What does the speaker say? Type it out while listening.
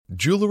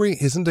Jewelry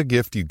isn't a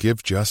gift you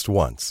give just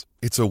once.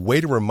 It's a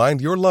way to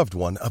remind your loved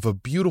one of a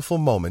beautiful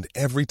moment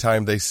every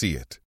time they see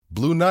it.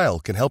 Blue Nile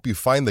can help you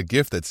find the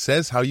gift that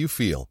says how you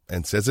feel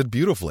and says it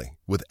beautifully,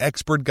 with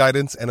expert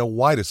guidance and a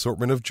wide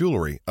assortment of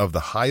jewelry of the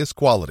highest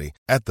quality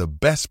at the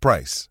best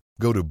price.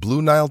 Go to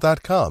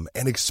BlueNile.com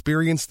and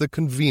experience the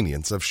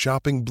convenience of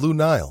shopping Blue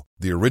Nile,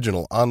 the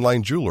original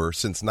online jeweler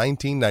since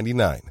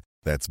 1999.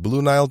 That's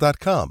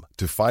BlueNile.com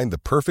to find the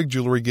perfect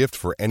jewelry gift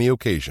for any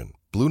occasion.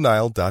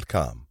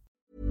 BlueNile.com.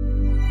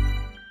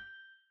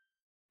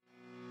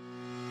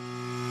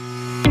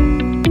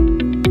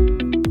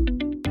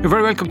 You're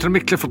very welcome to the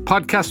Mick Clifford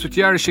podcast with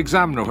the Irish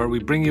Examiner, where we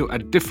bring you a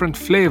different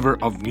flavour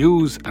of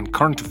news and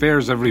current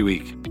affairs every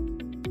week.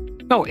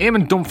 Now,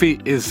 Eamon Dunphy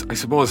is, I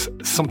suppose,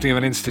 something of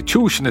an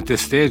institution at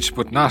this stage,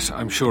 but not,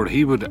 I'm sure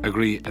he would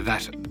agree,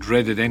 that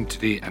dreaded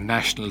entity, a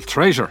national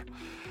treasure.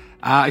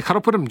 I caught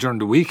up with him during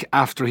the week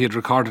after he had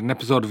recorded an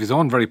episode of his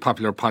own very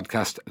popular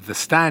podcast, The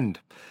Stand.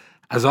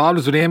 As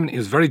always with Eamon, he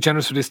was very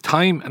generous with his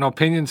time and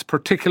opinions,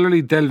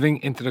 particularly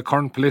delving into the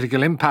current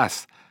political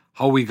impasse,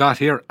 how we got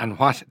here and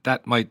what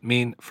that might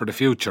mean for the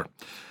future.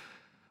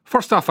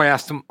 First off, I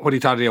asked him what he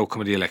thought of the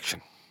outcome of the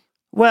election.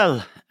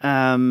 Well,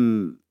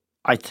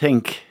 I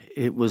think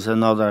it was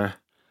another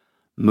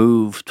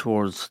move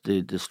towards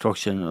the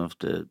destruction of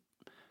the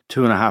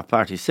 2.5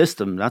 party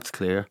system, that's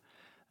clear.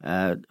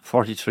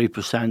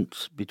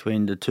 43%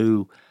 between the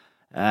two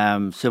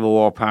Civil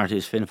War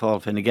parties, Fine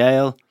Fáil, Fine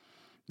Gael.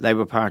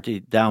 Labour Party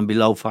down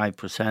below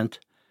 5%.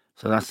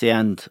 So that's the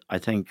end, I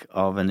think,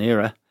 of an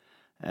era.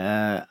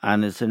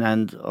 And it's an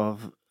end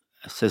of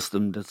a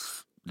system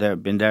that's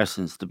been there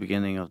since the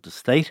beginning of the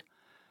state.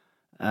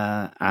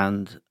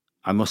 And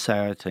I must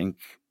say, I think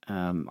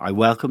I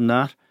welcome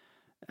that.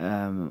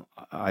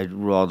 I'd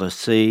rather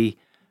see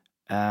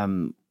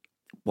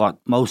what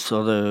most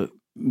other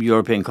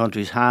European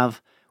countries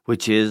have,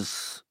 which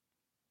is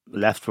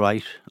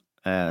left-right,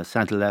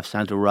 centre-left,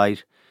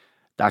 centre-right,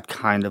 that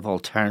kind of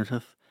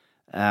alternative.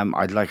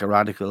 I'd like a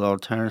radical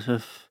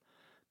alternative,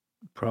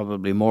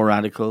 probably more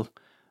radical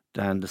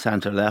than the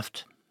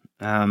centre-left.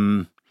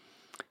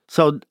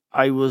 So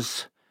I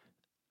was,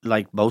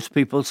 like most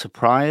people,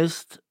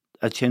 surprised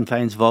at Sinn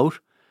Féin's vote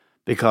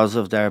because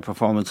of their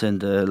performance in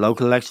the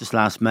local elections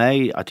last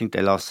May. I think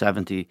they lost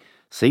 70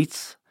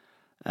 seats.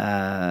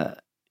 And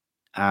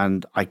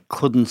I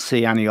couldn't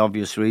see any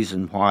obvious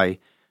reason why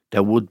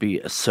there would be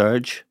a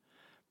surge.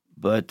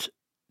 But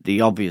the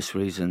obvious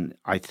reason,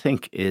 I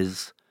think,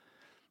 is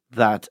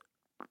that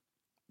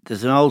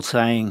there's an old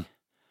saying,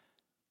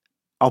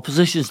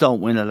 oppositions don't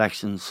win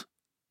elections,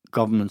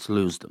 governments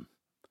lose them.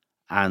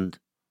 And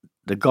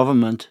the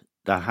government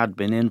that had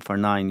been in for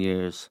 9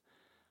 years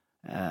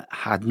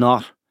had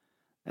not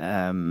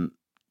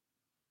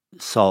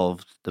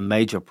solved the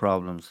major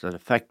problems that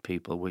affect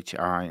people, which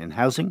are in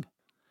housing,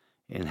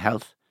 in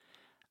health,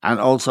 and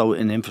also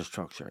in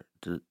infrastructure.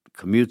 The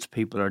commutes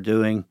people are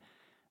doing,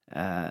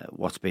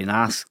 what's being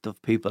asked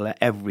of people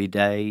every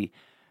day,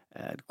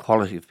 the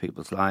quality of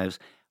people's lives.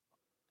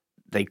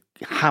 They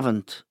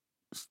hadn't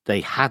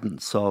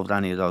solved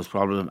any of those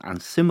problems, and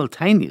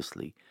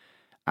simultaneously,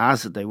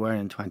 as they were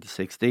in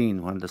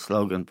 2016, when the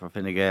slogan for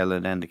Fine Gael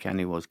and Enda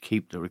Kenny was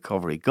 "Keep the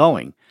recovery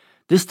going,"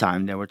 this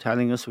time they were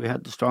telling us we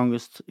had the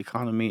strongest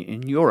economy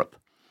in Europe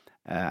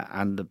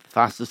and the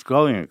fastest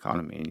growing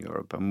economy in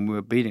Europe, and we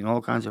were beating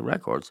all kinds of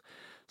records.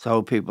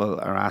 So people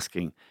are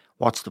asking,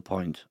 what's the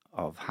point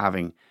of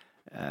having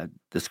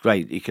this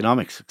great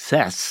economic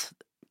success,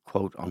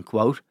 quote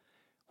unquote,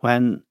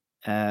 when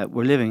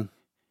we're living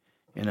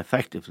in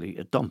effectively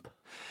a dump?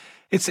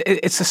 It's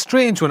a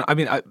strange one. I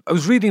mean, I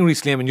was reading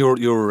recently, I mean,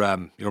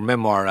 your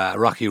memoir,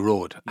 Rocky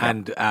Road,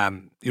 and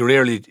your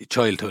early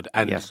childhood,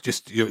 and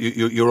just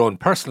your own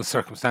personal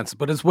circumstances,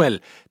 but as well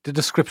the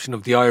description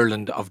of the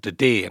Ireland of the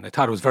day, and I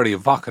thought it was very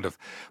evocative.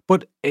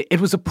 But it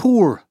was a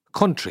poor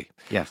country,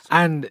 yes,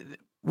 and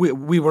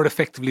we were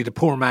effectively the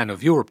poor man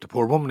of Europe, the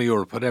poor woman of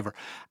Europe, whatever.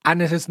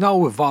 And it has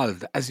now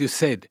evolved, as you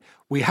said.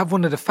 We have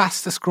one of the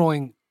fastest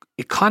growing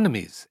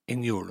economies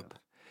in Europe.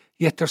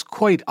 Yet there's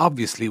quite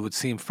obviously, would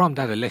seem from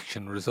that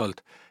election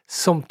result,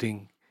 some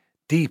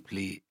deep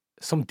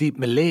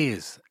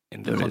malaise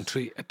in the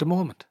country at the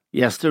moment.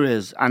 Yes, there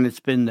is. And it's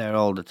been there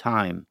all the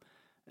time,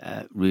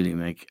 really,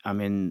 Mick. I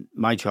mean,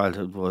 my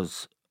childhood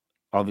was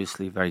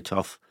obviously very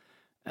tough,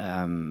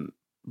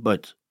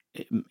 but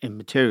in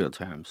material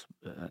terms.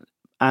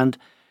 And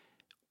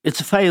it's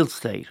a failed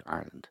state,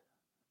 Ireland.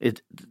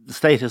 The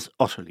state has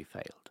utterly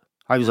failed.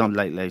 I was on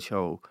Late Late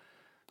Show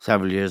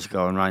several years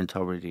ago, and Ryan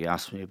Tubridy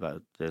asked me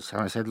about this,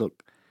 and I said,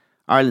 look,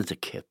 Ireland's a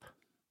kip.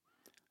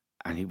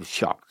 And he was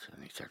shocked,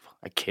 and he said,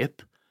 a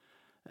kip?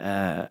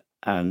 And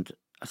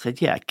I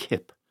said, yeah, a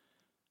kip.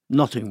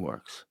 Nothing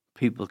works.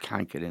 People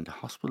can't get into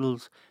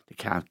hospitals, they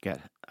can't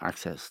get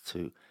access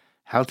to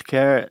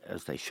healthcare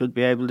as they should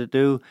be able to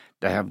do,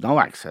 they have no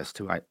access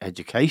to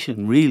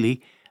education,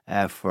 really,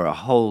 for a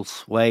whole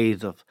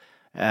swathe of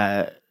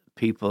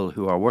people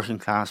who are working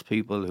class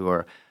people, who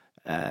are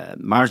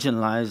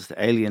marginalised,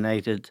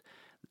 alienated,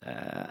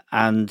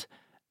 and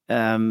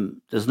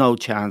there's no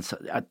chance.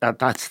 At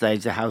that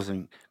stage, the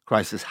housing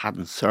crisis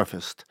hadn't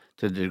surfaced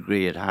to the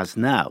degree it has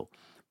now.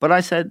 But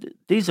I said,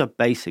 these are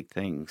basic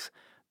things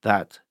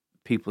that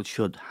people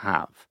should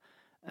have,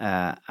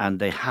 and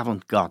they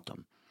haven't got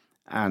them.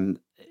 And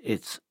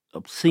it's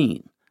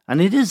obscene.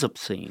 And it is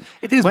obscene.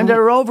 It is. When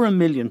there are over 1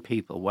 million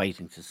people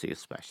waiting to see a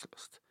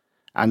specialist,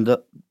 and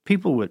the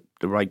people with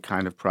the right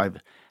kind of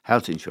private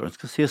health insurance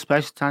can see a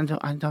specialist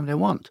anytime they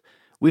want.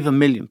 We have 1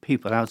 million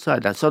people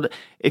outside that. So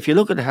if you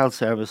look at the health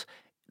service,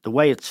 the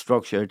way it's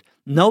structured,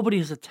 nobody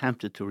has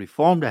attempted to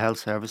reform the health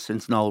service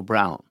since Noel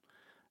Brown.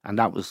 And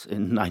that was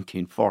in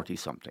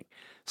 1940-something.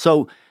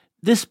 So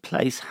this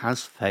place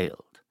has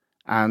failed.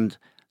 And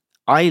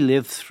I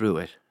lived through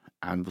it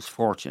and was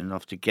fortunate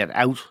enough to get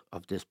out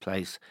of this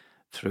place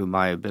through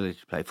my ability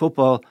to play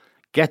football,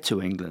 get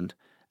to England,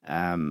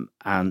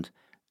 and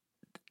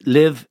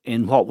live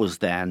in what was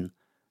then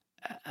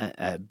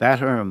a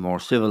better and more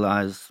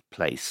civilised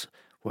place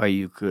where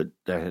they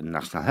had a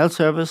National Health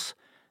Service,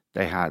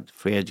 they had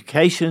free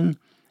education,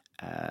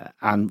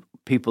 and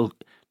people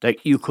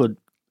that you could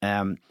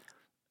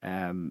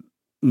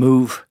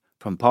move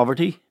from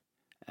poverty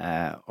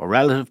or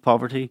relative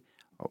poverty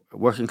or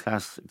working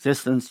class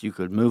existence. You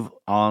could move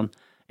on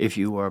if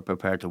you were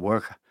prepared to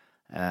work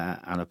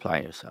and apply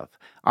yourself.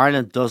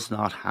 Ireland does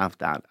not have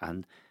that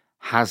and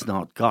has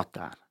not got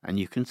that. And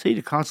you can see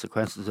the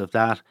consequences of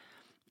that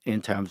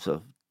in terms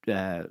of,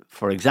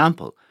 for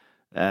example,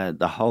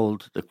 the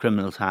hold the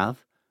criminals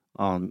have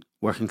on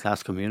working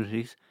class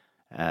communities,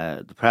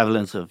 the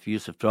prevalence of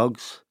use of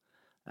drugs,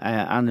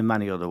 and in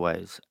many other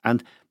ways.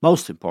 And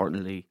most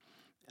importantly,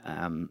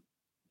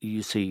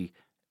 you see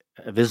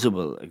a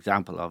visible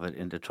example of it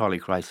in the trolley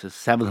crisis.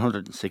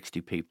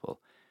 760 people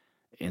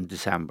in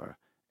December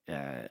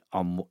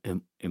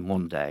in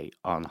one day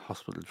on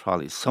hospital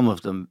trolleys, some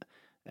of them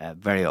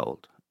very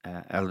old,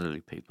 elderly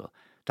people.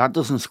 That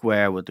doesn't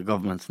square with the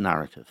government's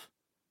narrative.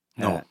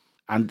 No.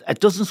 And it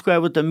doesn't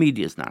square with the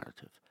media's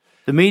narrative.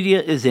 The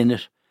media is in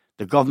it,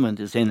 the government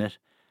is in it,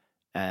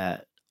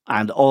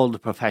 and all the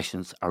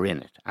professions are in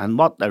it. And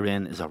what they're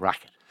in is a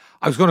racket.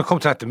 I was going to come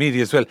to that, the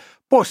media as well.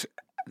 But,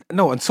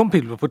 no, and some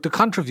people, but the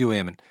contra view,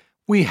 Eamon,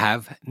 we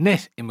have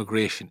net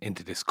immigration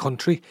into this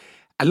country.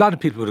 A lot of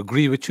people would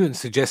agree with you and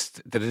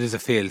suggest that it is a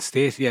failed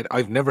state, yet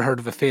I've never heard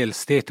of a failed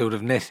state out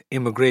of net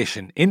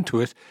immigration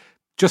into it.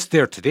 Just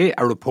there today,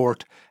 a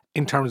report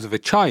in terms of a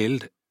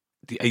child,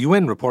 a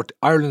UN report,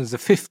 Ireland is the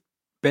 5th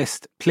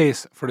best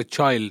place for a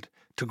child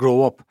to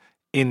grow up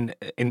in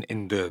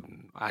the,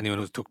 anyone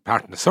who took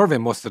part in the survey,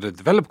 most of the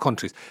developed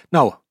countries.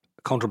 Now,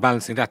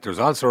 counterbalancing that, there's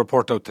also a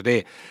report out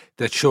today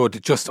that showed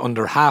that just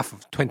under half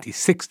of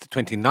 26 to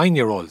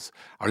 29-year-olds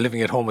are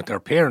living at home with their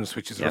parents,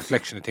 which is a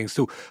reflection of things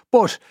too.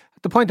 But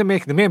the point I'm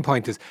making, the main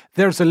point is,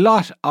 there's a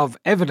lot of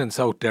evidence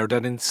out there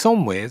that in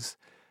some ways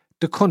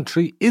the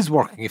country is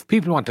working. If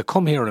people want to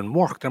come here and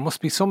work, there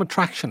must be some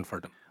attraction for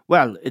them.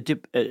 Well,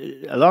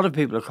 a lot of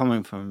people are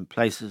coming from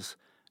places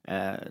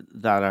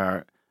that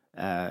are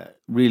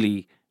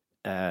really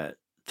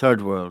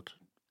third world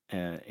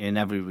in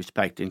every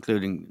respect,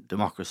 including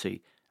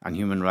democracy and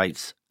human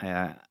rights.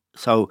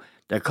 So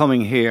they're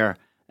coming here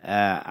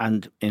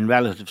and in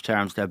relative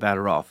terms they're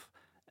better off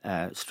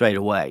straight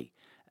away.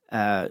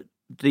 It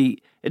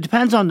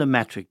depends on the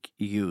metric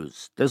you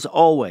use. There's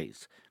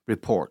always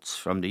reports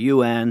from the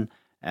UN,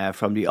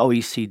 from the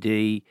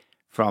OECD,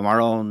 from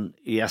our own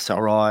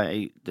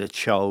ESRI that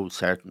show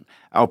certain,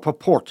 or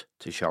purport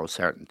to show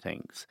certain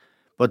things.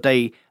 But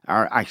they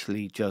are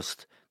actually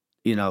just,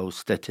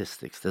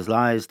 statistics. There's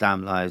lies,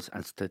 damn lies,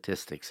 and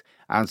statistics.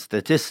 And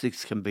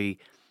statistics can be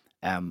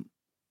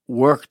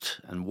worked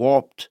and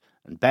warped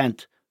and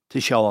bent to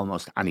show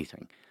almost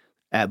anything.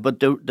 But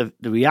the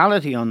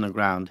reality on the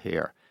ground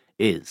here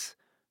is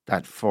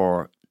that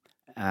for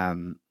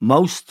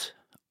most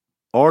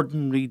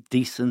ordinary,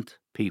 decent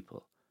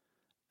people,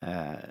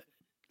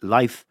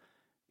 life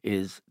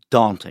is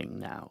daunting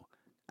now.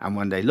 And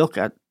when they look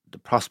at the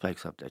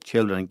prospects of their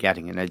children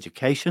getting an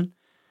education,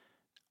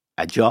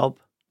 a job,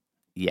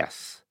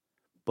 yes.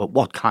 But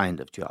what kind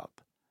of job?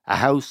 A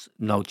house,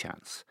 no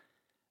chance.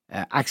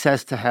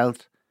 Access to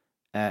health,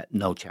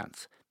 no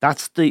chance.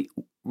 That's the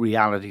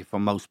reality for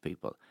most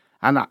people.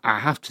 And I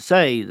have to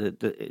say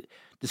that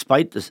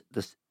despite the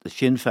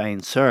Sinn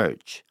Féin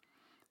surge,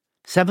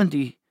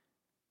 76%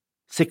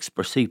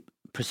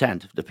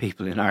 of the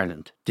people in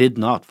Ireland did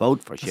not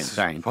vote for Sinn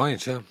Féin.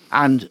 Point, yeah.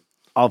 And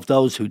of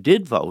those who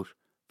did vote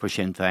for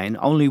Sinn Féin,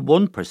 only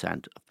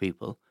 1% of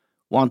people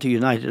want a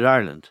united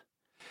Ireland.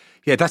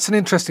 Yeah, that's an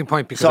interesting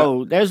point. Because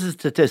so there's a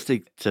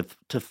statistic to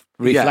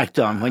reflect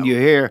on when you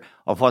hear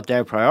of what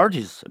their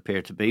priorities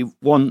appear to be.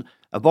 One,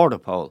 a border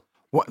poll.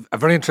 A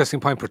very interesting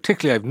point.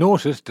 Particularly, I've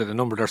noticed that a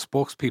number of their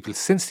spokespeople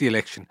since the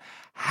election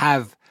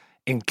have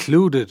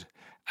included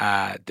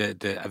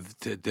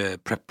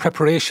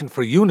preparation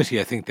for unity,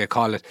 I think they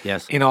call it,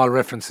 Yes. in all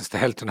references to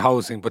health and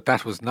housing, but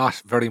that was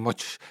not very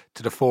much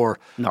to the fore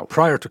No.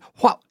 prior to.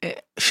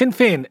 Sinn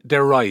Féin,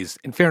 their rise,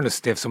 in fairness,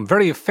 they have some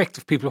very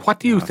effective people. What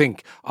do you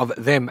think of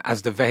them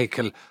as the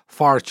vehicle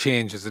for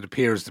change, as it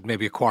appears that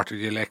maybe a quarter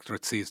of the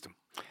electorate sees them?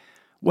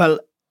 Well,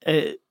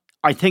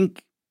 I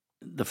think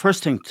the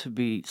first thing to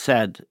be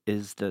said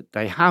is that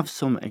they have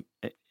some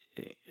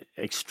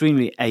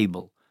extremely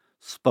able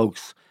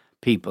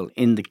spokespeople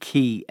in the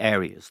key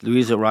areas.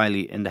 Louisa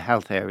Riley in the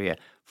health area,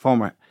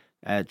 former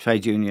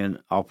trade union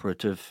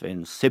operative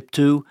in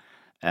SIP2.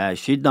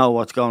 She'd know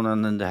what's going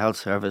on in the health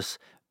service,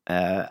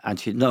 and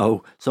she'd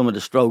know some of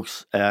the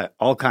strokes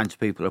all kinds of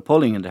people are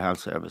pulling in the health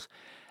service.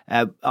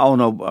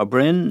 Owen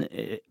O'Brien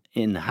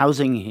in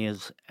housing, he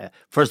is,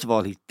 first of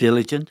all, he's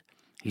diligent.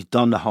 He's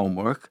done the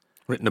homework.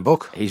 Written a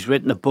book. He's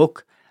written a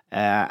book,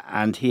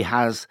 and he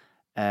has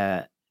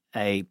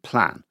a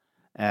plan,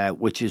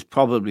 which is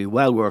probably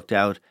well worked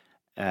out.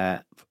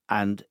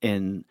 And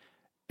in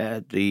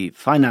the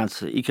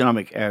finance,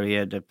 economic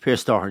area, the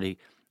Pierce Doherty,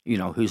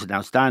 who's an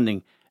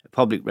outstanding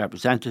public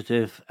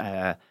representative,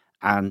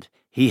 and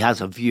he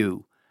has a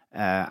view,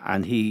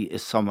 and he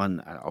is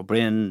someone,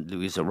 O'Brien,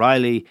 Louisa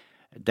Riley,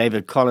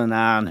 David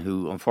Cullinan,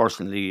 who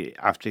unfortunately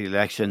after the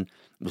election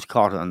was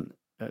caught on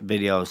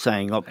video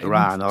saying up the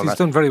Ra and all that. He's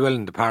done very well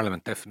in the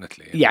Parliament,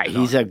 definitely. Yeah,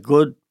 he's a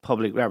good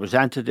public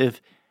representative.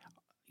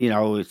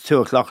 It's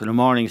 2:00 in the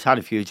morning. He's had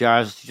a few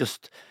jars.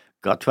 Just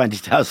got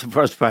 20,000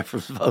 first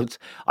preference votes.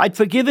 I'd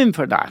forgive him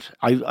for that.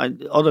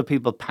 Other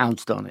people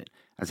pounced on it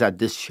and said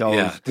this shows.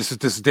 Yeah, this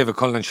is David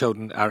Cullinan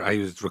showed. I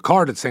was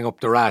recorded saying up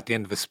the Ra at the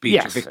end of a speech,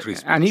 yes, a victory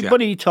speech. And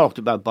he talked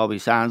about Bobby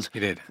Sands. He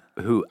did.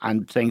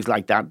 And things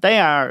like that. They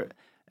are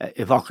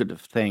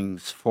evocative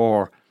things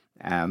for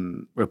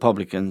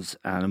Republicans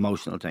and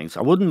emotional things.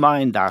 I wouldn't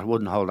mind that. I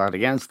wouldn't hold that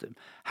against him.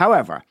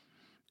 However,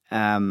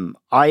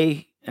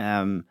 I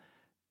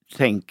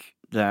think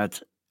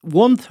that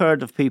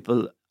 1/3 of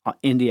people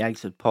in the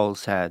exit poll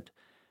said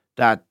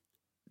that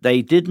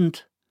they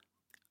didn't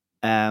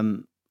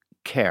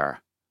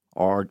care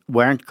or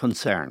weren't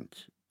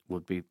concerned,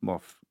 would be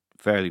more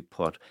fairly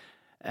put,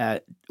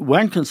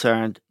 weren't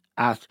concerned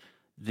at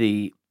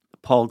the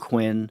Paul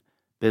Quinn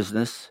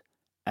business.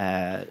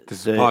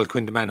 This is Paul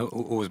Quinn, the man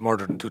who was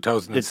murdered in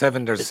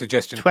 2007. There's a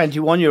suggestion.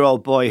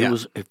 21-year-old boy who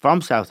was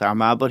from South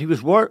Armagh, but he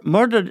was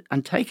murdered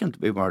and taken to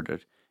be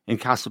murdered in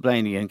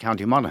Castleblaney in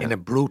County Monaghan. In a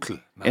brutal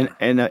manner.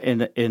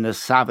 In a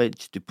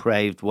savage,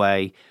 depraved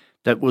way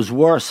that was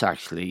worse,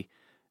 actually,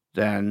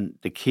 than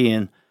the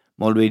Cian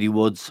Mulready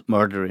Woods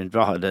murder in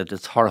Drogheda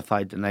that's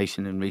horrified the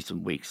nation in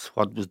recent weeks.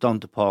 What was done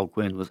to Paul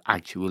Quinn was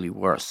actually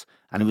worse,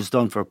 and it was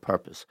done for a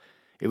purpose.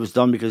 It was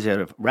done because he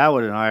had a row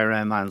with an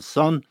IRA man's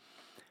son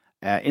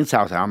in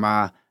South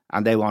Armagh,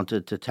 and they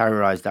wanted to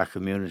terrorise that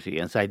community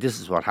and say, this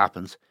is what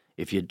happens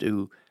if you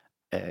do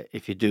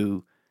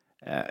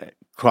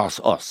cross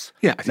us.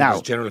 Yeah, I think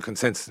there's general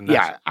consensus in that.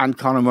 Yeah, and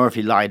Conor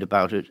Murphy lied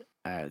about it,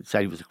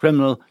 said he was a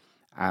criminal.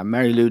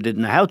 Mary Lou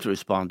didn't know how to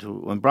respond to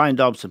it. When Brian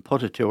Dobson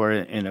put it to her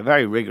in a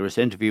very rigorous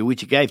interview,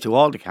 which he gave to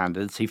all the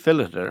candidates, he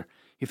filleted her.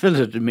 He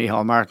filleted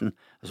Micheál Martin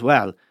as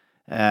well.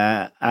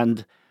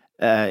 And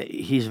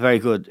he's a very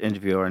good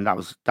interviewer, and that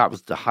was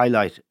the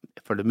highlight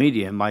for the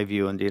media, in my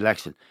view, in the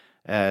election.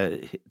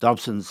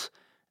 Dobson's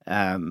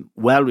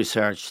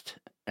well-researched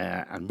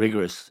and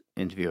rigorous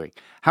interviewing.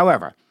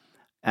 However,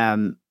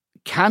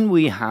 can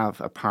we have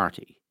a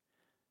party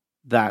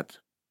that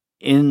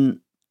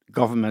in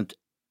government,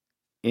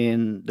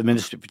 in the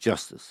Ministry for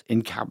Justice,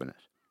 in Cabinet,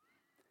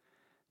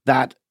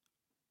 that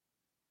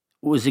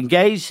was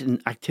engaged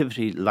in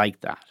activity like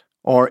that,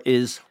 or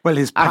is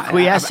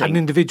acquiescing? An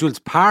individual's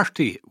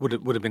party would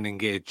have been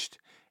engaged.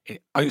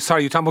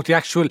 Sorry, you're talking about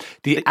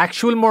the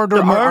actual murder?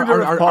 The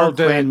murder of Paul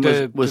Quinn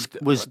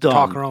was done.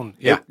 Talk around,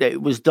 yeah.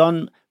 It was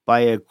done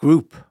by a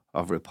group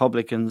of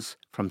Republicans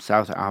from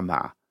South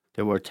Armagh.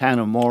 There were 10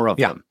 or more of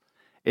them.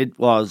 It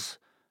was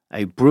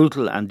a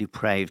brutal and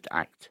depraved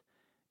act.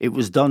 It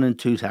was done in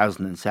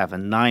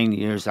 2007, 9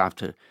 years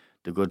after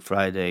the Good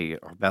Friday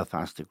or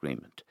Belfast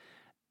Agreement.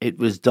 It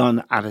was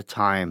done at a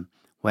time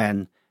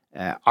when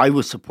I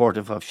was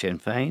supportive of Sinn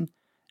Féin,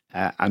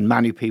 and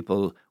many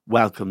people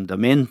welcomed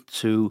them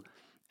into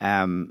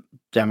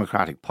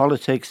democratic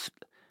politics,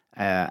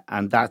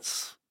 and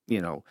that's,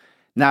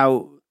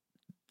 Now,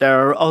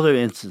 there are other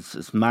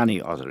instances,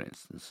 many other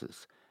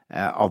instances,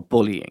 of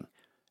bullying.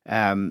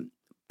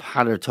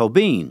 Peadar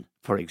Tobin,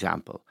 for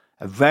example,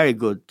 a very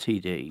good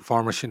TD.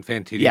 Former Sinn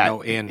Féin TD, Yeah, now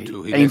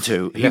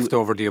Aontú. He left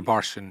over the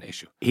abortion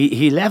issue.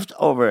 He left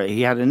over,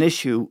 he had an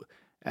issue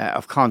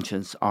of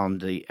conscience on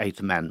the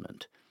Eighth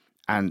Amendment,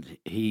 and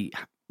he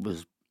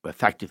was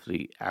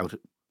effectively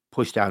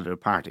pushed out of the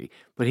party.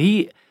 But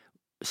he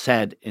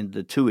said in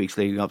the 2 weeks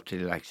leading up to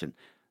the election,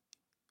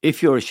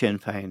 if you're a Sinn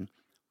Féin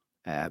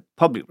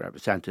public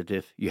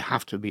representative, you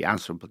have to be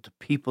answerable to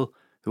people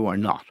who are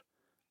not.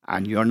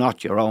 And you're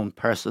not your own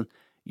person.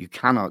 You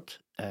cannot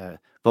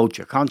vote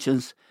your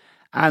conscience.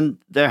 And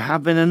there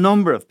have been a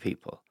number of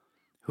people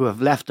who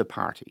have left the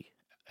party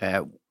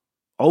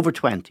over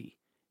 20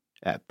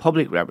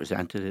 public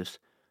representatives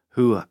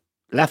who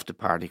left the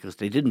party because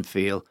they didn't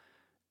feel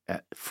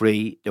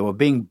free. They were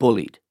being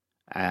bullied,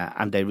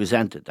 and they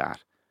resented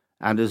that.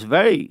 And there's a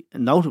very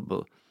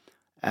notable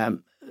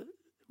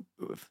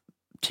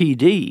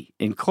TD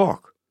in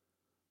Cork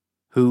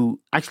who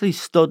actually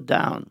stood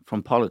down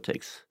from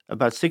politics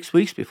about 6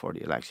 weeks before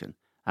the election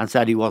and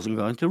said he wasn't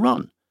going to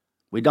run.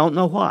 We don't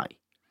know why.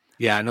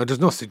 Yeah, no, there's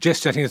no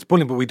suggestion. I think it's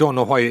bullying, but we don't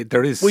know why.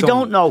 We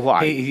don't know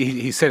why.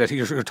 He said it.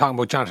 You're talking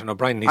about Jonathan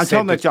O'Brien. I'm talking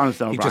about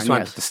Jonathan O'Brien. He just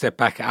wanted to step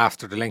back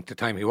after the length of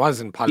time he was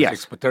in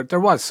politics, but there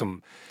was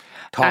some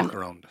talk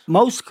around it.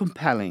 Most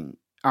compelling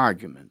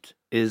argument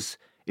is,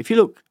 if you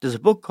look, there's a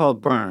book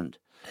called Burned.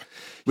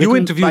 You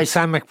interviewed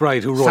Sam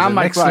McBride, who wrote an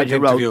excellent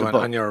interview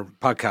on your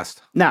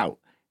podcast. Now,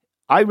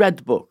 I read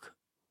the book,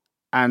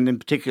 and in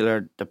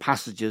particular the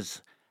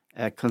passages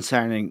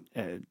concerning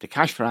the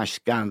Cash for Ash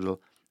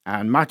scandal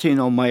and Martin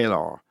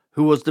O'Malley,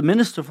 who was the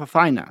Minister for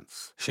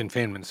Finance. Sinn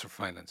Féin Minister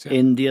for Finance, yeah.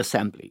 In the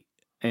Assembly.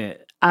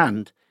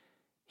 And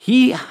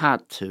he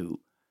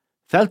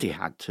felt he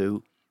had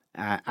to,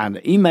 and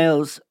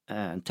emails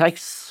and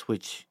texts,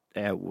 which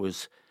they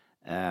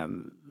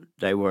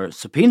were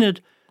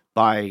subpoenaed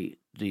by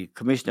the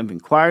Commission of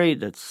Inquiry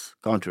that's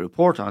going to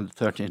report on the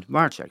 13th of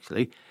March,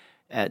 actually.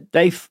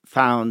 They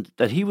found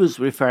that he was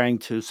referring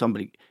to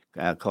somebody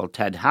called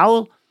Ted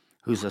Howell,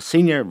 who's a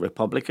senior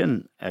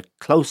Republican, a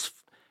close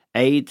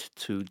aide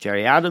to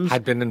Gerry Adams.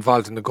 Had been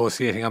involved in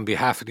negotiating on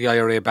behalf of the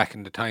IRA back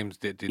in the times,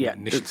 the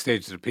initial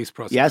stages of the peace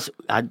process. Yes,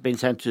 had been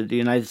sent to the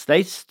United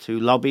States to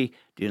lobby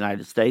the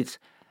United States.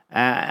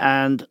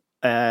 And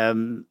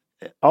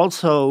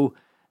also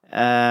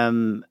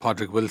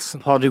Padraig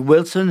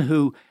Wilson,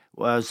 who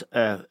was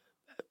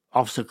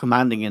officer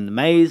commanding in the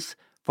Maze,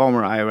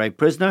 former IRA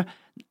prisoner,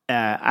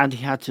 and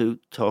he had to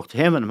talk to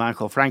him and a man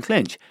called Frank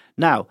Lynch.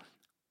 Now,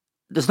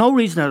 there's no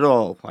reason at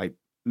all why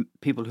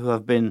people who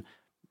have been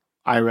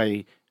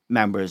IRA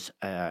members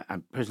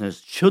and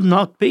prisoners should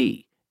not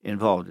be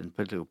involved in a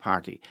political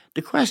party.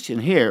 The question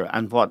here,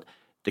 and what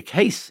the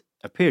case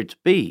appeared to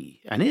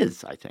be, and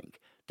is, I think,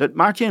 that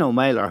Martin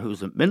O'Malley,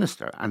 who's a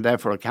minister and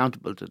therefore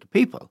accountable to the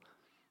people,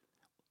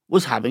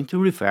 was having to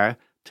refer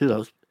to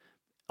those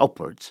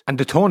upwards. And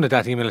the tone of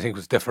that email, I think,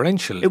 was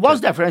deferential. It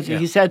was deferential. Yeah.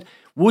 He said,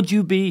 would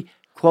you be,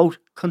 quote,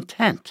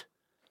 content,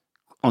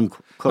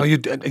 unquote. No,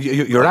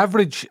 your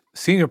average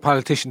senior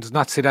politician does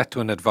not say that to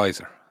an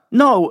advisor.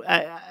 No,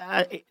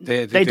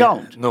 they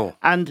don't. No.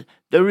 And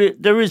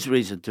there is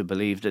reason to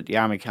believe that the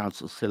Army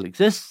Council still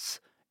exists.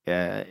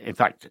 In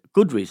fact,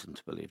 good reason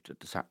to believe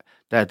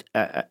that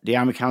the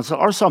Army Council,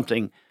 or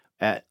something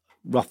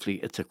roughly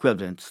its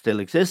equivalent, still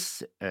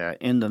exists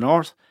in the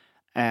north,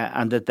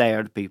 and that they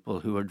are the people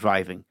who are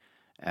driving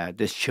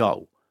this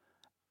show.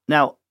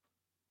 Now,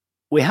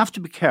 we have to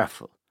be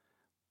careful.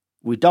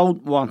 We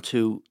don't want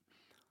to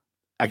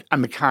a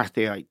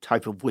McCarthyite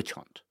type of witch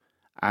hunt.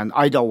 And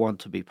I don't want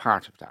to be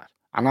part of that.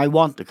 And I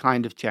want the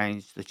kind of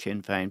change that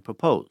Sinn Féin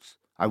propose.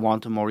 I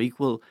want a more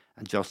equal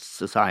and just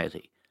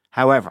society.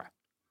 However,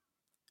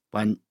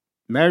 when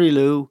Mary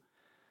Lou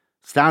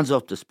stands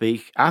up to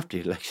speak after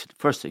the election, the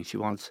first thing she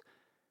wants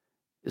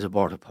is a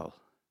border poll.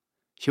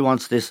 She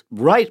wants this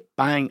right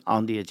bang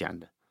on the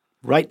agenda,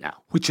 right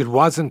now. Which it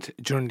wasn't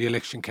during the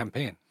election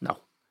campaign. No.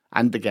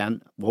 And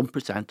again,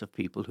 1% of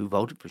people who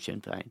voted for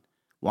Sinn Féin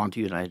want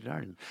a united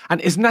Ireland. And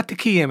isn't that the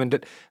key, Eamon,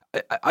 that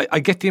I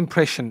get the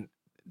impression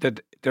that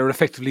there are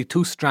effectively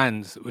two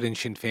strands within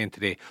Sinn Féin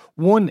today.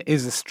 One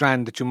is a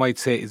strand that you might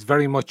say is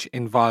very much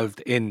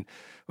involved in,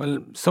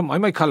 well, I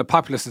might call it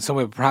populist in some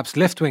way, but perhaps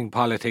left-wing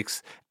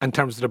politics in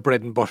terms of the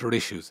bread and butter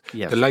issues.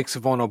 Yes. The likes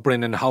of Eoin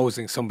O'Brien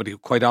housing, somebody who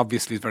quite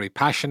obviously is very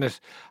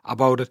passionate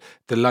about it.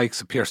 The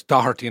likes of Pierce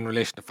Doherty in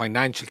relation to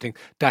financial things,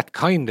 that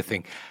kind of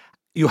thing.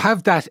 You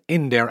have that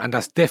in there, and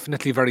that's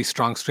definitely a very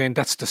strong strain.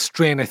 That's the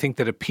strain, I think,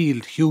 that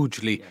appealed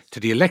hugely to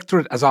the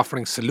electorate as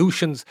offering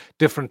solutions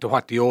different to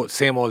what the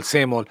same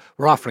old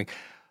were offering.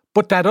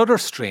 But that other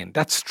strain,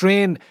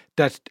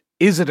 that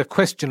is it a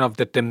question of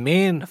that the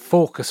main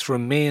focus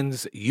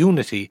remains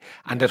unity,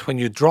 and that when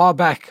you draw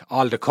back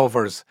all the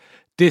covers,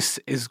 this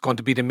is going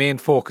to be the main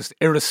focus,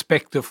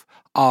 irrespective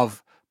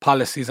of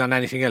policies on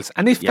anything else.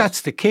 And if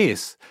that's the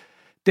case,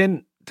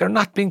 then they're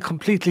not being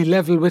completely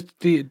level with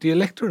the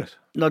electorate.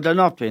 No, they're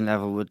not being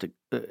level with the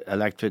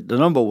electorate. The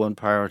number one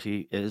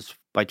priority is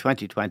by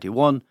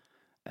 2021,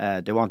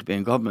 they want to be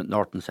in government,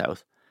 north and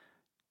south.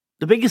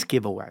 The biggest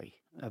giveaway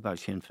about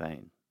Sinn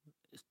Féin,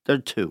 there are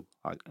two.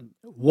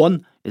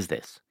 One is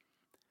this.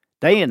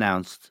 They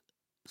announced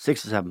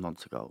 6 or 7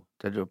 months ago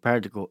that they're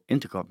prepared to go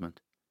into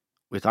government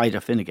with either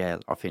Fine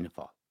Gael or Fianna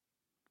Fáil.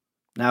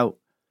 Now,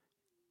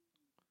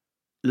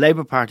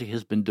 Labour Party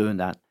has been doing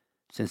that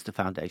since the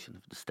foundation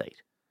of the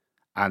state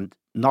and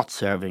not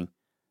serving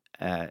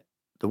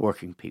the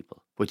working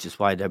people, which is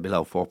why they're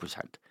below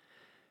 4%.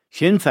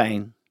 Sinn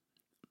Féin,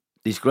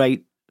 these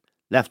great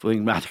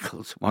left-wing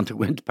radicals, want to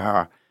go into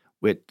power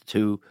with the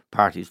two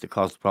parties that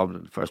caused the problem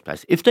in the first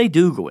place. If they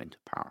do go into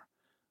power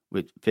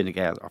with Fine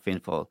Gael or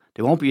Fianna Fáil,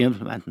 they won't be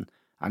implementing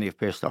any of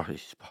Pierce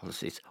Doherty's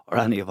policies or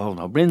any of Owen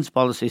O'Brien's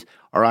policies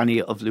or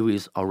any of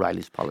Louise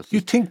O'Reilly's policies. You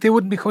think they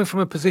wouldn't be coming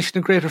from a position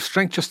of greater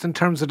strength just in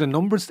terms of the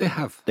numbers they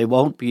have? They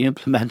won't be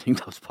implementing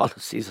those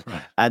policies.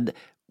 Right. And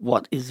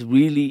what is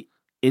really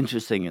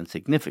interesting and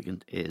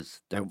significant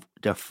is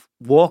they're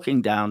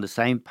walking down the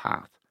same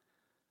path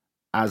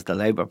as the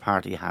Labour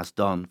Party has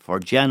done for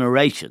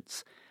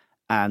generations.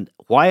 And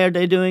why are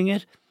they doing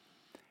it?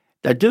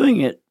 They're doing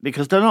it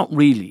because they're not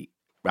really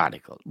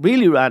radical.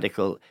 Really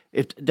radical,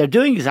 if they're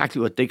doing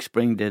exactly what Dick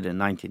Spring did in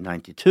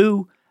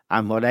 1992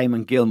 and what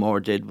Eamon Gilmore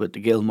did with the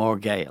Gilmore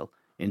Gale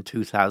in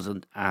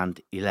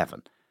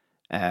 2011.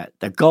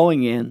 They're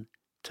going in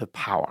to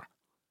power.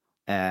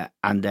 And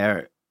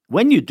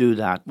when you do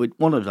that with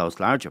one of those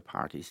larger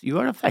parties, you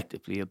are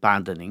effectively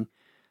abandoning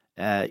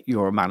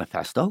your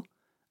manifesto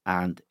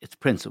and its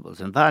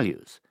principles and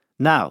values.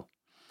 Now,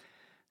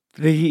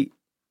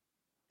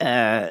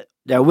 their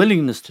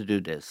willingness to do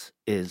this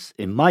is,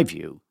 in my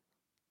view,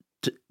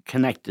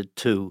 connected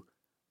to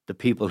the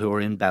people who are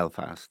in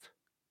Belfast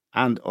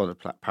and other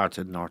parts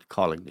of the North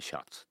calling the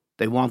shots.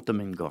 They want them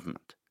in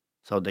government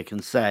so they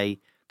can say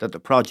that the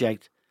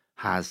project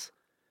has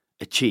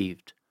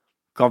achieved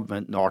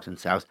government North and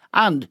South,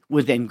 and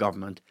within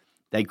government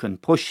they can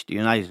push the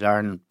United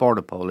Ireland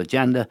border poll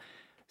agenda.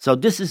 So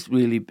this is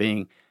really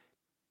being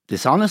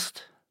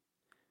dishonest,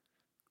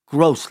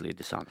 grossly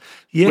dishonest,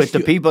 with the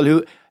people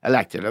who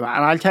elected him.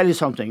 And I'll tell you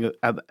something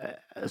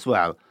as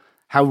well,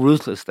 how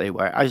ruthless they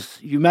were. As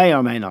you may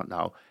or may not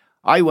know,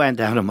 I went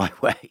out of my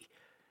way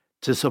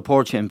to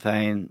support Sinn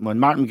Féin when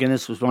Martin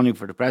McGuinness was running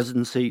for the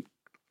presidency.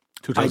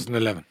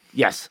 2011.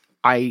 Yes.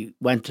 I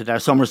went to their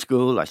summer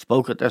school. I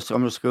spoke at their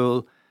summer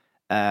school.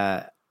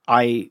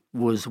 I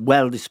was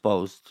well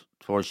disposed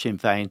towards Sinn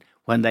Féin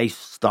when they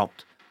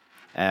stopped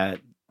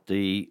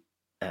the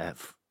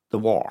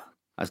war,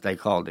 as they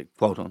called it,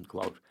 quote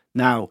unquote.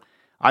 Now,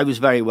 I was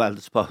very well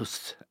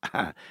disposed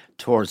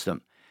towards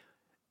them.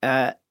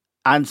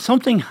 And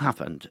something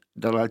happened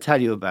that I'll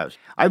tell you about.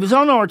 I was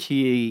on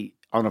RTE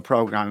on a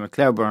programme, a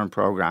Clareburn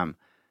programme,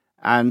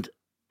 and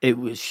it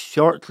was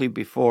shortly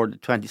before the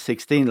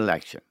 2016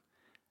 election.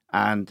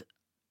 And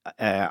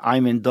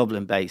I'm in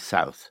Dublin Bay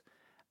South.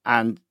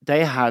 And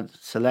they had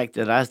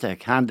selected as their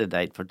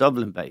candidate for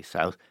Dublin Bay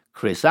South,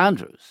 Chris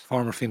Andrews.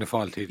 Former Fianna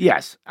Fáil TD.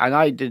 Yes, and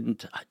I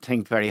didn't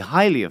think very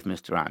highly of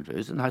Mr.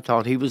 Andrews, and I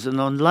thought he was an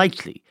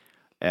unlikely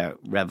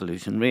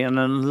revolutionary and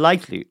an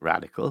unlikely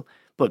radical,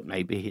 but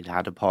maybe he'd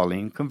had a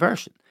Pauline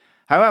conversion.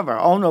 However,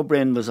 Owen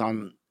O'Brien was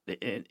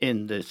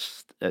in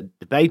this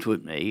debate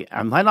with me,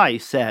 and when I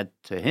said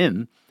to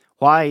him,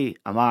 why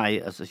am I,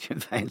 as a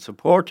Sinn Féin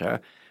supporter,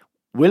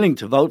 willing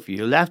to vote for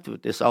you, left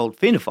with this old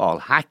Fianna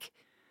Fáil hack,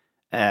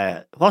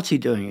 what's he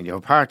doing in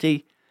your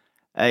party?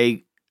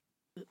 A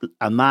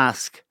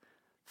mask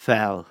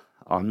fell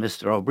on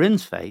Mr.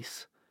 O'Brien's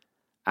face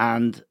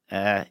and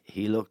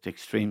he looked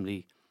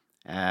extremely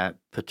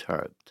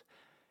perturbed.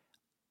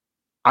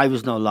 I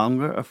was no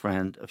longer a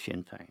friend of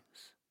Sinn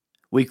Féin's.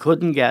 We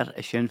couldn't get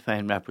a Sinn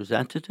Féin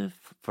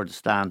representative for the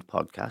Stand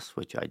podcast,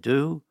 which I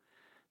do.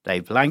 They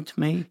blanked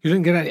me. You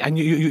didn't get any, and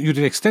you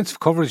did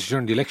extensive coverage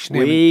during the election.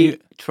 We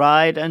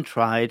tried and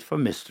tried for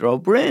Mr.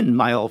 O'Brien,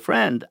 my old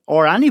friend,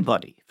 or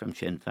anybody from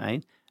Sinn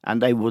Féin,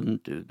 and they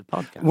wouldn't do the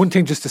podcast. One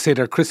thing just to say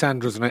there, Chris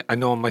Andrews, and I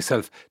know him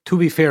myself, to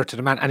be fair to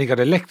the man, and he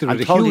got elected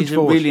with a huge he's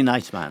vote. A really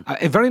nice man.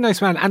 A very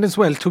nice man, and as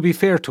well, to be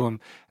fair to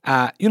him,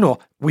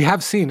 we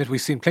have seen it.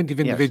 We've seen plenty of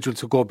individuals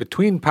who go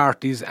between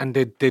parties and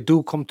they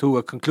do come to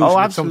a conclusion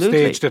at some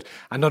stage that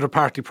another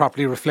party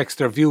properly reflects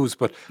their views.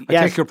 But I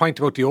take your point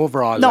about the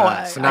overall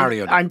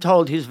scenario. I'm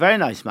told he's a very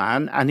nice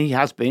man, and he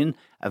has been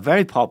a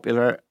very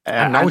popular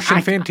and now Sinn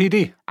Féin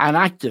TD, an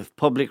active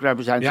public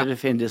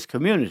representative in this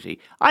community.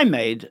 I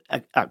made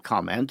a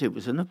comment, it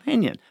was an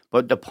opinion,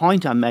 but the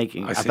point I'm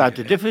making about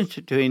the difference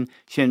between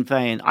Sinn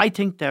Féin, I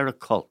think they're a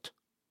cult.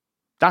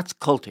 That's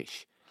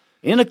cultish.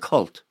 In a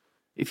cult,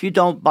 if you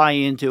don't buy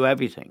into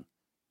everything,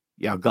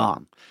 you're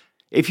gone.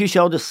 If you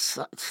show the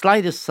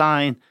slightest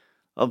sign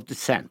of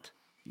dissent,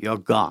 you're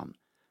gone.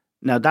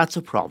 Now, that's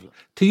a problem.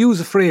 To use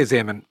a phrase,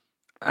 Eamon,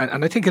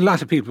 and I think a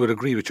lot of people would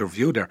agree with your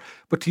view there,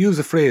 but to use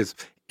a phrase,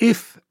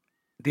 if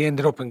they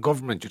ended up in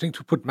government, do you think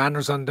to put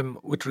manners on them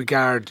with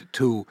regard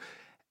to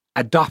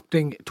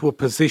adopting to a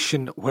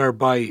position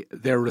whereby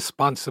they're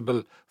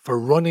responsible for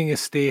running a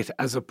state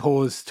as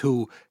opposed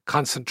to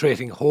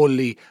concentrating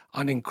wholly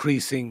on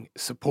increasing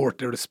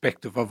support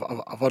irrespective of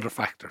other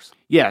factors?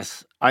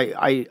 Yes,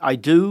 I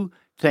do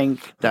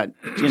think that,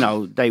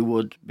 they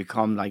would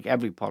become like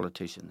every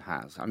politician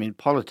has. I mean,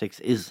 politics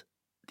is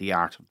the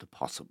art of the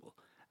possible.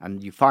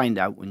 And you find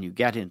out when you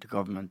get into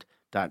government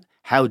that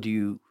how do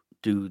you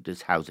do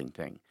this housing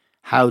thing?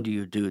 How do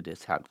you do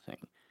this health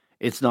thing?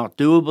 It's not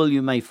doable,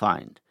 you may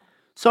find.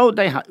 So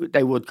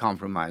they would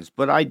compromise.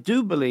 But I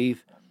do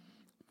believe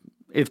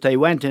if they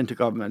went into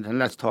government, and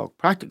let's talk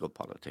practical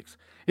politics,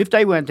 if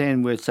they went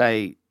in with,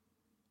 say,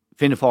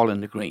 Fianna Fáil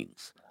and the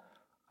Greens,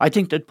 I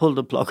think they'd pull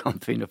the plug on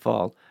Fianna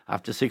Fáil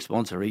after 6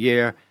 months or a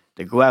year.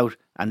 They'd go out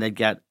and they'd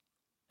get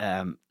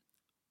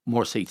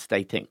more seats,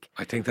 they think.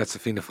 I think that's a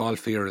Fianna Fáil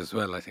fear as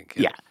well, I think.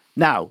 Yeah.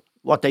 Now,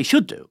 what they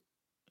should do,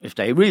 if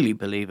they really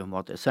believe in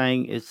what they're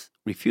saying, is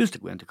refuse to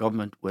go into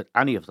government with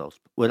either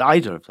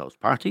of those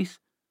parties,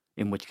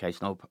 in which case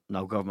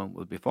no government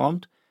will be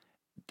formed.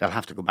 They'll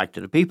have to go back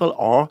to the people,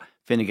 or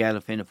Fine Gael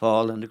and Fianna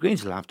Fáil and the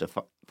Greens will have to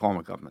form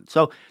a government.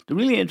 So the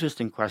really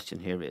interesting question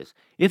here is,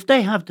 if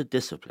they have the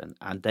discipline,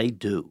 and they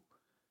do,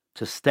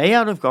 to stay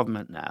out of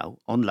government now,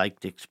 unlike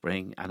Dick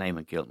Spring and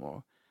Eamon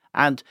Gilmore,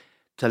 and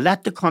to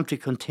let the country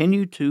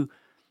continue to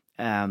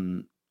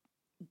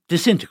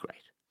disintegrate,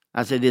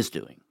 as it is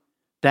doing,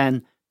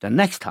 then the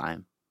next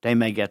time they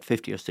may get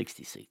 50 or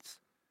 60 seats.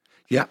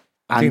 Yeah.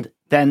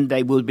 Then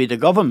they will be the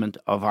government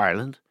of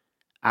Ireland,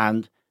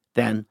 and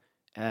then...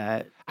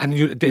 they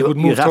would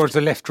move towards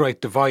a left-right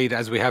divide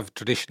as we have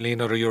traditionally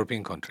in other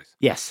European countries.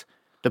 Yes.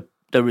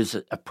 There is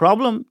a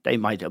problem. They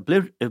might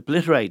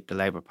obliterate the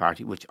Labour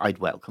Party, which I'd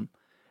welcome.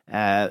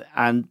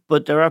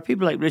 But there are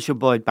people like Richard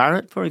Boyd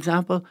Barrett, for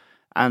example,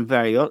 and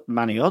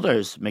many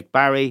others, Mick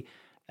Barry.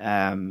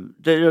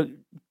 They're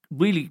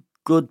really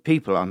good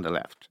people on the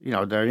left.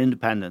 They're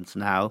independents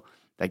now.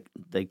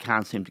 They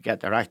can't seem to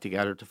get their act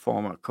together to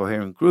form a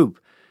coherent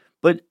group.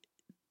 But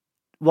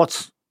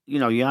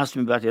you asked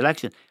me about the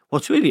election.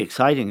 What's really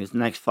exciting is the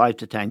next 5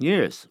 to 10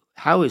 years.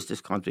 How is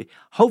this country?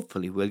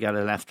 Hopefully we'll get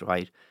a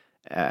left-right,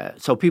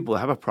 so people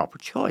have a proper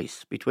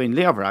choice between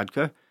Leo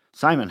Varadkar,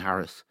 Simon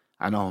Harris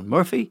and Owen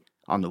Murphy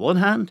on the one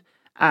hand,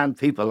 and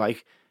people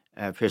like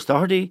Pearse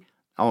Doherty,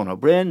 Owen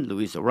O'Brien,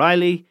 Louise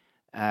O'Reilly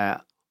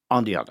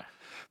on the other.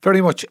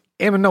 Very much.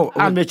 Eamon,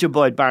 and Richard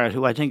Boyd Barrett,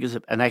 who I think is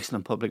an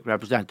excellent public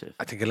representative.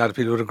 I think a lot of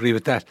people would agree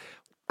with that.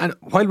 And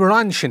while we're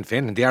on Sinn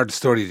Féin and they are the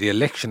story of the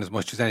election as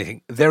much as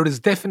anything, there is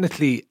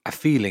definitely a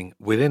feeling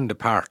within the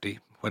party,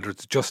 whether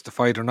it's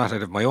justified or not, I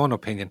have my own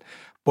opinion,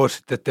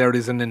 but that there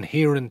is an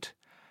inherent,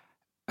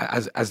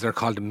 as they're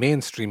called, the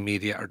mainstream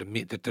media, or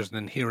that there's an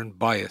inherent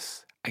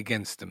bias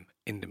against them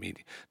in the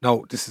media.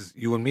 Now, this is,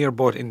 you and me are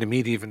both in the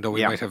media, even though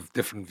we might have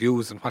different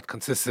views on what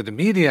consists of the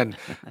media and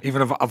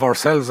even of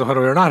ourselves and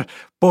whether we're not.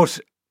 But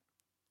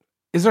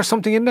is there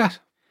something in that?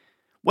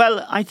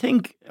 Well, I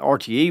think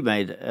RTE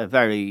made a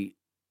very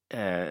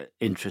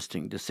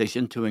interesting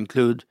decision to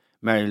include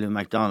Mary Lou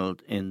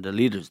MacDonald in the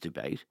leaders'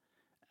 debate.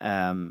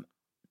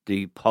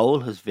 The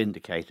poll has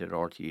vindicated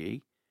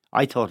RTE.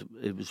 I thought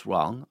it was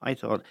wrong. I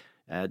thought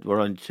there were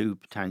only two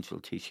potential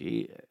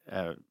Taoiseach,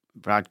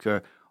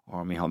 Varadkar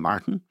or Micheál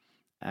Martin.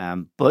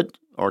 But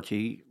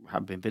RTE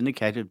have been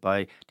vindicated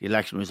by the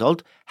election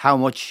result. How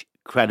much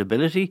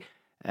credibility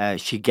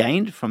she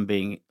gained from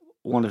being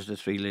one of the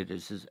three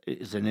leaders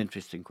is an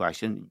interesting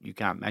question. You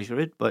can't measure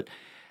it, but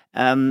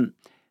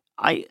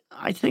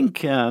I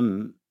think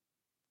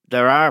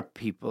there are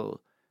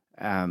people.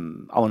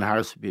 Owen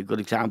Harris would be a good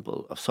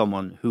example of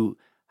someone who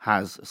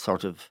has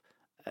sort of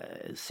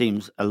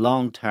seems a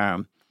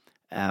long-term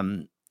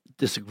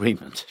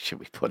disagreement, should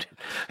we put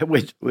it,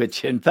 with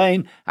Sinn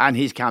Féin, and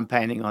he's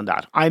campaigning on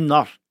that. I'm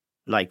not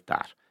like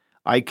that.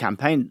 I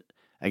campaigned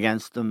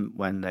against them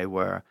when they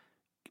were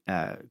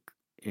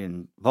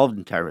involved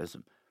in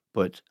terrorism,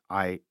 but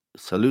I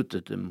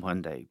saluted them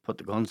when they put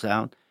the guns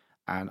down,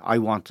 and I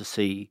want to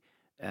see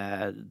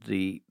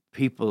the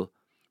people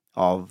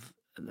of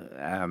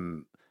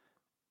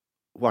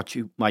what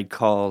you might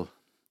call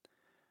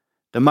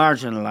the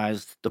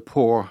marginalised, the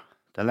poor,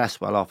 the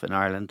less well-off in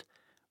Ireland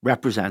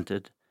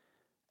represented.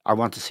 I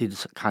want to see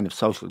the kind of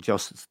social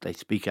justice they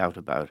speak out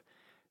about.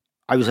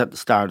 I was at the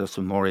Stardust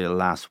Memorial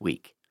last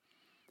week.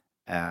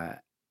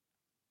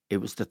 It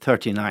was the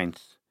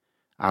 39th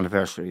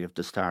anniversary of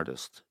the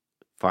Stardust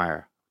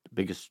fire, the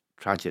biggest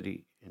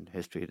tragedy in the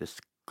history of this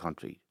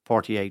country.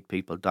 48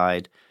 people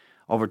died,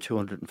 over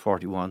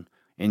 241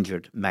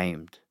 injured,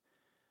 maimed.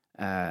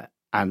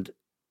 And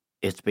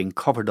it's been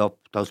covered up.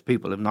 Those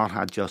people have not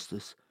had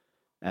justice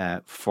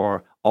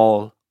for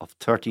all of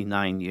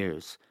 39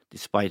 years,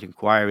 despite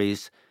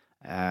inquiries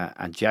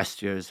and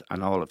gestures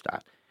and all of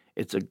that.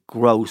 It's a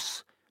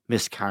gross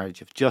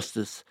miscarriage of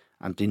justice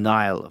and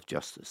denial of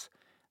justice.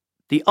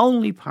 The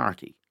only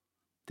party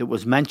that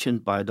was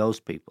mentioned by those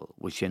people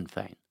was Sinn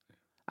Féin.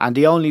 And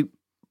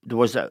there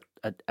was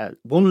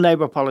one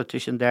Labour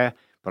politician there,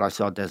 but I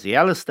saw Desi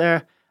Ellis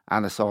there,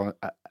 and I saw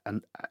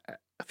a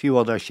few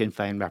other Sinn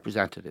Féin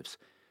representatives.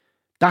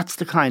 That's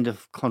the kind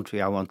of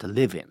country I want to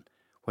live in,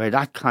 where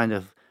that kind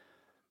of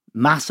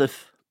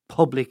massive,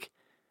 public,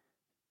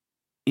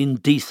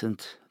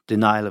 indecent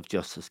denial of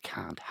justice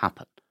can't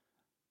happen.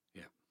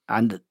 Yeah.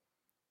 And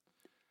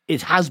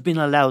it has been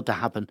allowed to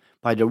happen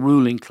by the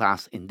ruling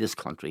class in this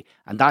country,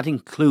 and that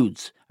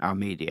includes our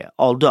media.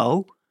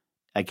 Although,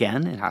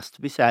 again, it has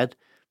to be said,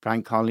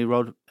 Frank Connolly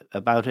wrote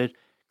about it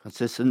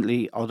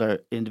consistently. Other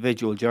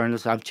individual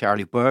journalists have.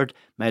 Charlie Bird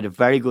made a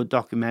very good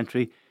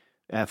documentary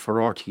for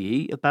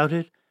RTE about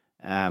it.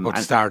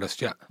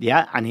 Stardust, yeah.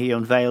 Yeah, and he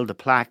unveiled the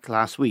plaque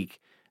last week,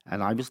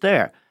 and I was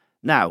there.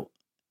 Now,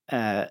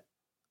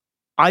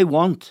 I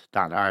want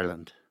that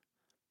Ireland,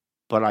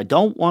 but I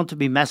don't want to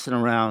be messing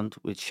around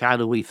with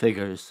shadowy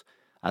figures,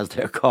 as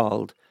they're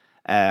called,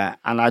 and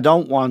I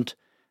don't want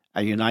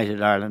a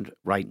united Ireland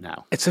right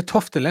now. It's a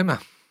tough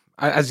dilemma.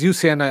 As you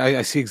say, and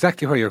I see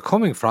exactly where you're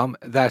coming from,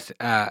 that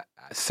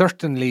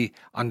certainly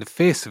on the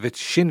face of it,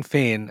 Sinn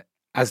Féin,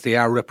 as they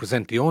are,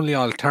 represent the only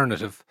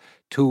alternative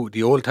to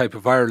the old type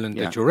of Ireland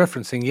that you're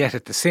referencing, yet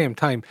at the same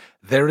time,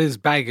 there is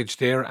baggage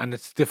there and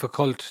it's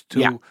difficult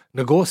to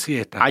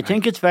negotiate that. I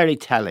think it's very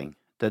telling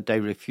that they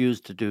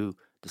refused to do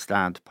the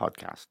Stand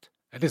podcast.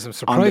 It is, I'm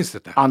surprised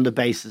at that. On the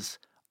basis,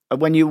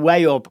 when you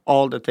weigh up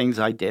all the things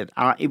I did,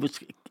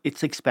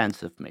 it's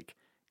expensive, Mick,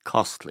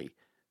 costly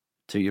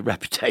to your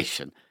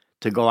reputation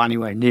to go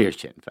anywhere near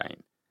Sinn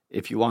Féin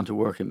if you want to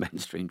work in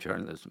mainstream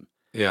journalism.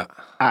 Yeah.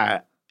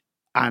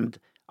 And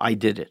I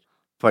did it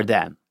for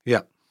them.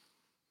 Yeah.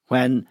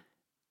 When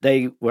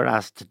they were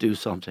asked to do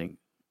something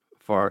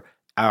for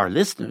our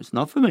listeners,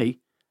 not for me,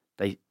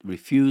 they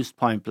refused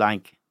point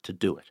blank to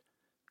do it.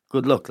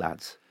 Good luck,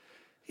 lads.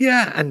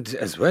 Yeah, and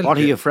as well... What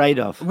are you afraid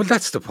of? Well,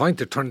 that's the point,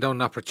 to turn down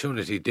an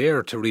opportunity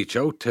there to reach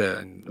out to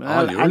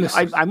all your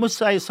listeners. I must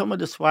say, some of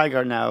the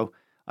swagger now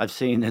I've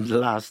seen in the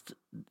last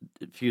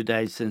few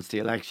days since the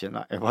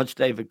election. I watched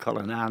David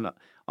Cullinane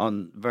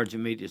on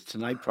Virgin Media's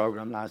Tonight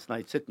programme last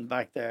night, sitting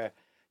back there.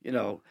 You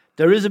know,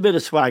 there is a bit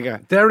of swagger.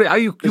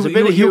 You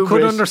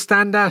could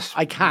understand that?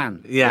 I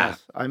can. Yeah.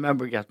 Yes. I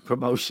remember getting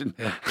promotion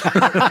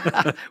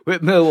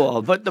with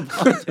Millwall. But the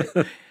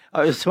point,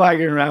 I was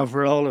swaggering around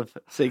for all of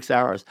 6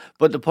 hours.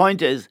 But the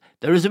point is,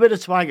 there is a bit of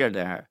swagger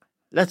there.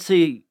 Let's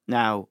see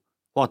now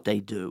what they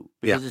do,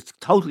 because it's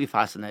totally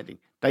fascinating.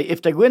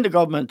 If they win the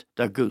government,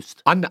 they're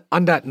goosed. On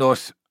that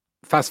note,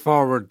 fast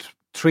forward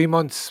 3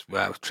 months.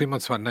 Well, 3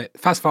 months.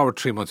 Fast forward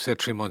 3 months. Say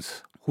 3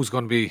 months. Who's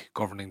going to be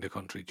governing the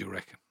country, do you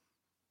reckon?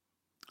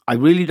 I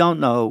really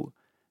don't know,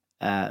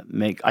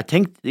 Mick. I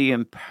think the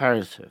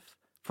imperative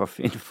for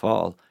Fianna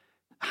Fáil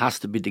has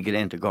to be to get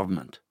into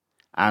government.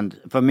 And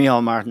for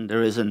Micheál Martin,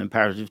 there is an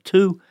imperative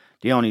too,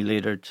 the only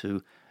leader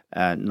to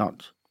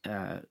not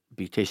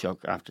be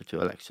Taoiseach after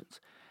 2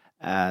 elections.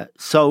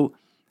 So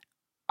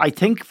I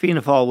think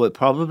Fianna Fáil will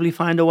probably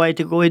find a way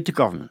to go into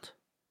government.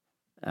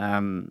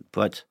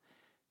 But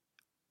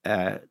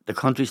the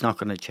country's not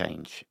going to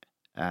change.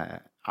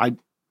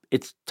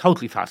 It's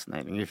totally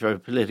fascinating if you're a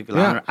political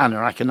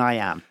anorak, and I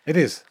am. It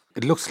is.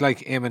 It looks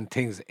like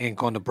things ain't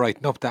going to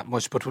brighten up that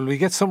much, but will we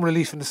get some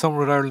relief in the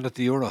summer of Ireland at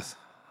the Euros?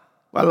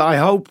 Well,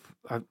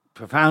 I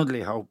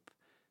profoundly hope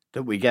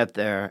that we get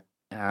there.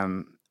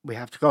 We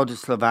have to go to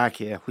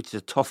Slovakia, which is a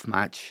tough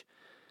match.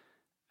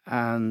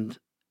 And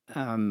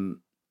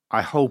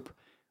I hope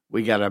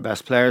we get our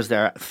best players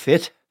there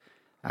fit.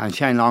 And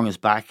Shane Long is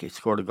back. He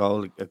scored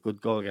a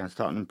good goal against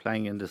Tottenham,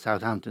 playing in the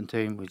Southampton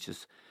team, which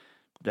is,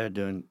 they're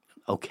doing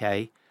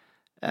okay.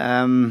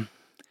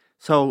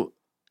 So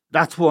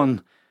that's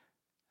one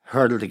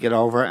hurdle to get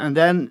over. And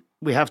then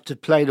we have to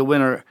play the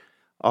winner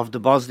of the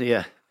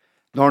Bosnia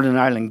Northern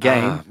Ireland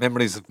game.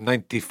 Memories of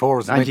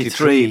 94,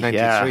 93, 93,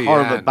 yeah,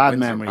 horrible, bad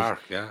Windsor memories. Park,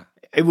 yeah.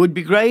 It would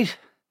be great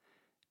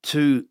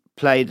to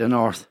play the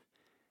North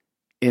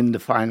in the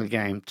final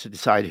game to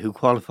decide who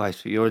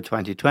qualifies for Euro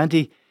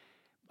 2020.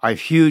 I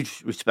have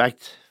huge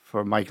respect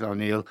for Michael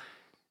O'Neill,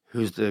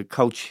 who's the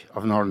coach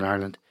of Northern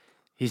Ireland.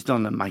 He's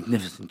done a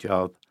magnificent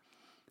job.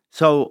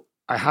 So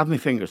I have my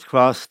fingers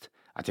crossed.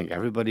 I think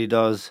everybody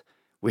does.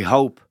 We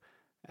hope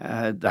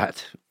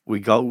that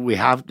we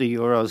have the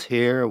Euros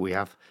here. We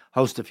have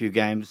host a few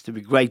games. It'd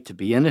be great to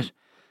be in it.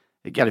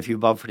 Get a few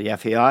bob for the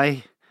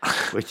FAI,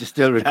 which is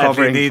still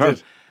recovering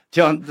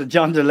from the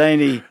John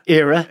Delaney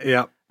era.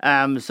 Yeah.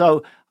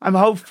 So I'm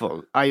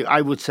hopeful.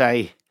 I would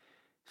say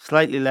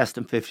slightly less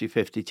than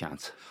 50-50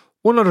 chance.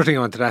 One other thing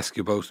I wanted to ask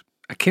you about,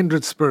 a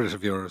kindred spirit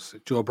of yours,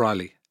 Joe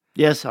Brawley.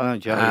 Yes, I know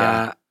Joe.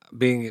 Yeah.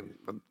 Being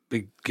a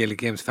big Gaelic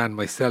Games fan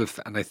myself,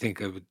 and I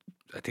think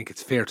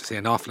it's fair to say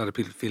an awful lot of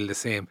people feel the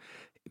same.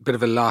 A bit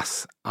of a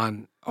loss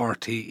on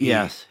RTE.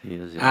 Yes, he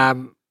is. Yeah.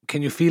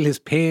 Can you feel his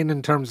pain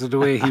in terms of the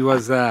way he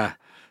was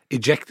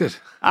ejected?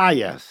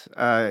 Yes.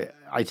 I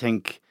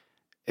think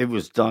it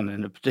was done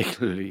in a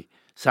particularly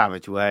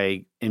savage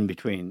way in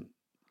between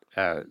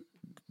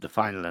the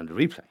final and the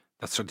replay.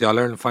 That's the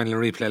All-Ireland final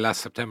and replay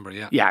last September,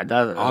 yeah. Yeah,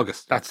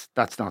 August.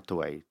 That's not the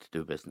way to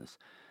do business.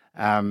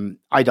 I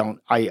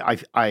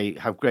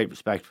have great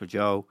respect for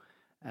Joe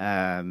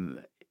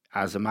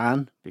as a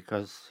man,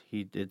 because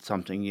he did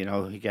something,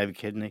 he gave a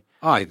kidney.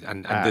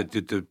 And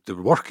the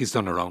work he's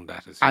done around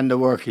that. And the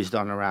work he's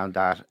done around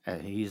that.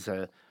 He's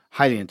a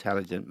highly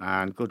intelligent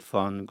man, good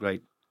fun,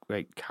 great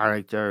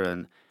character.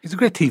 And he's a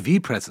great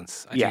TV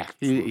presence, I think.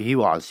 He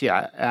was,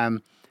 yeah.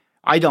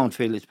 I don't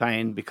feel his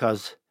pain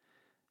because,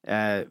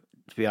 to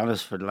be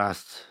honest, for the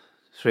last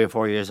 3 or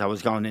 4 years I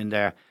was going in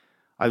there,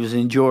 I was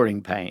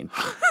enduring pain.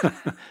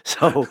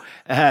 So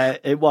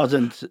it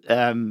wasn't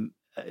a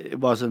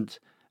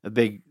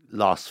big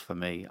loss for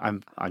me.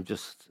 I'm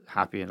just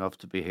happy enough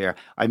to be here.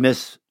 I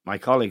miss my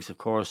colleagues, of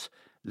course,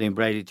 Liam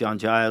Brady, John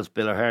Giles,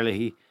 Bill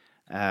O'Herlihy,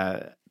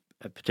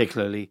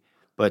 particularly.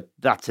 But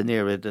that's an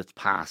era that's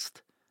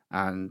passed,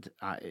 and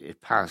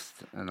it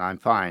passed, and I'm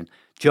fine.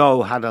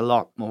 Joe had a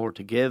lot more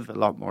to give, a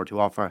lot more to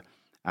offer,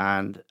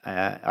 and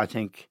I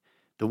think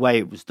the way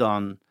it was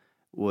done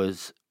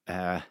was,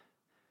 shall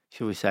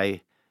we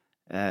say,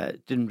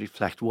 didn't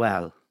reflect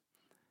well.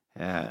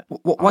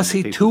 Was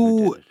he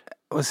too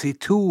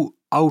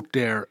out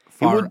there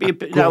for a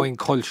growing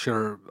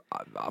culture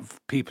of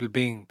people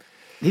being?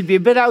 He'd be a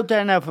bit out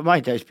there now for my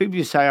taste. People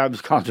used to say I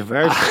was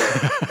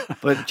controversial,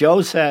 but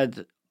Joe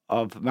said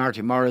of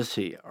Marty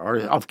Morrissey or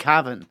of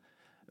Cavan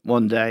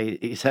one day,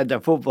 he said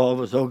that football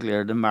was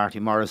uglier than Marty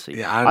Morrissey.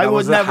 Yeah,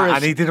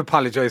 and he did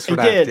apologise for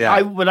that. He did.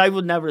 Yeah. But I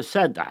would never have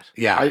said that.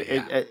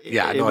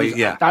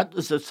 That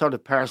was a sort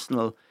of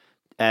personal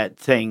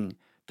thing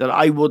that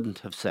I wouldn't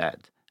have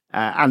said.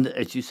 And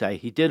as you say,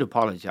 he did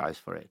apologise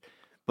for it.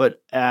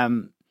 But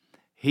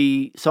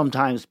he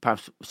sometimes,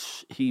 perhaps,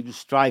 he was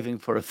striving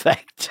for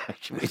effect,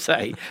 should we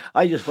say.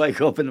 I just wake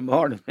up in the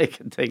morning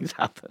making things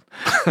happen.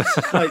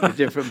 Slightly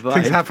different vibe.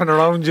 Things happen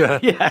around you.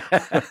 Yeah.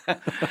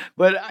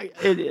 But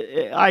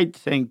I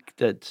think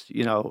that,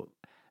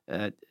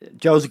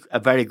 Joe's a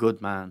very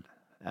good man.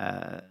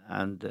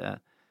 And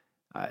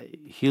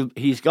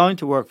he's going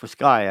to work for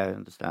Sky, I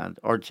understand,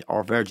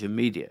 or Virgin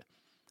Media.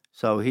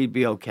 So he'd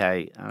be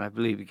okay, and I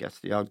believe he gets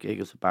the odd gig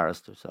as a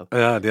barrister. So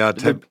yeah, the odd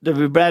tip. There'll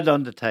be bread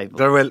on the table.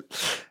 There will.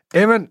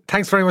 Eamon,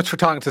 thanks very much for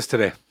talking to us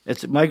today.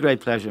 It's my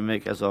great pleasure,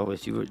 Mick, as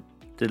always. You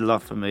did a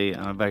lot for me,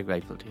 and I'm very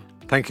grateful to you.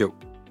 Thank you.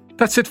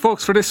 That's it,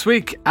 folks, for this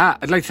week.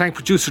 I'd like to thank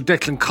producer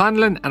Declan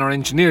Conlon and our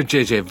engineer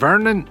JJ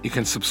Vernon. You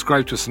can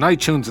subscribe to us on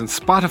iTunes and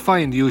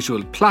Spotify and the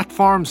usual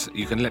platforms.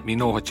 You can let me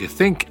know what you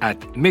think at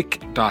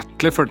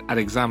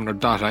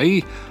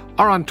mick.clifford@examiner.ie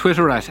or on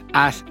Twitter at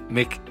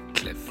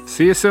 @mickcliff.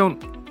 See you soon.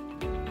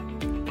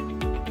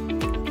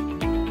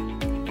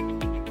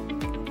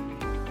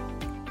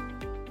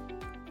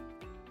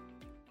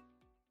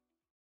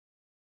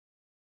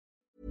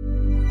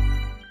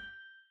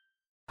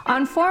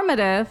 On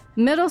Formative,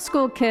 middle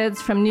school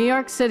kids from New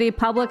York City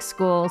public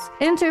schools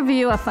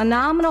interview a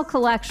phenomenal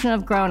collection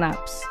of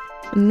grown-ups.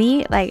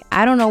 Me,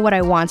 I don't know what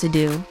I want to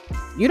do.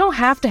 You don't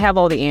have to have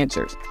all the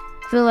answers.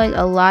 I feel like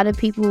a lot of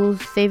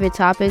people's favorite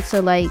topics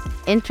are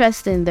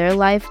interest in their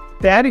life.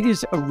 That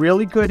is a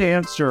really good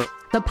answer.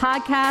 The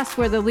podcast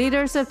where the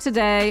leaders of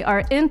today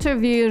are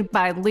interviewed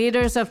by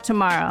leaders of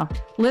tomorrow.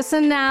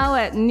 Listen now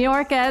at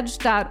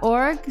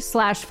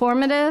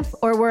newyorkedge.org/formative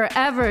or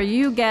wherever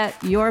you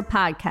get your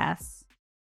podcasts.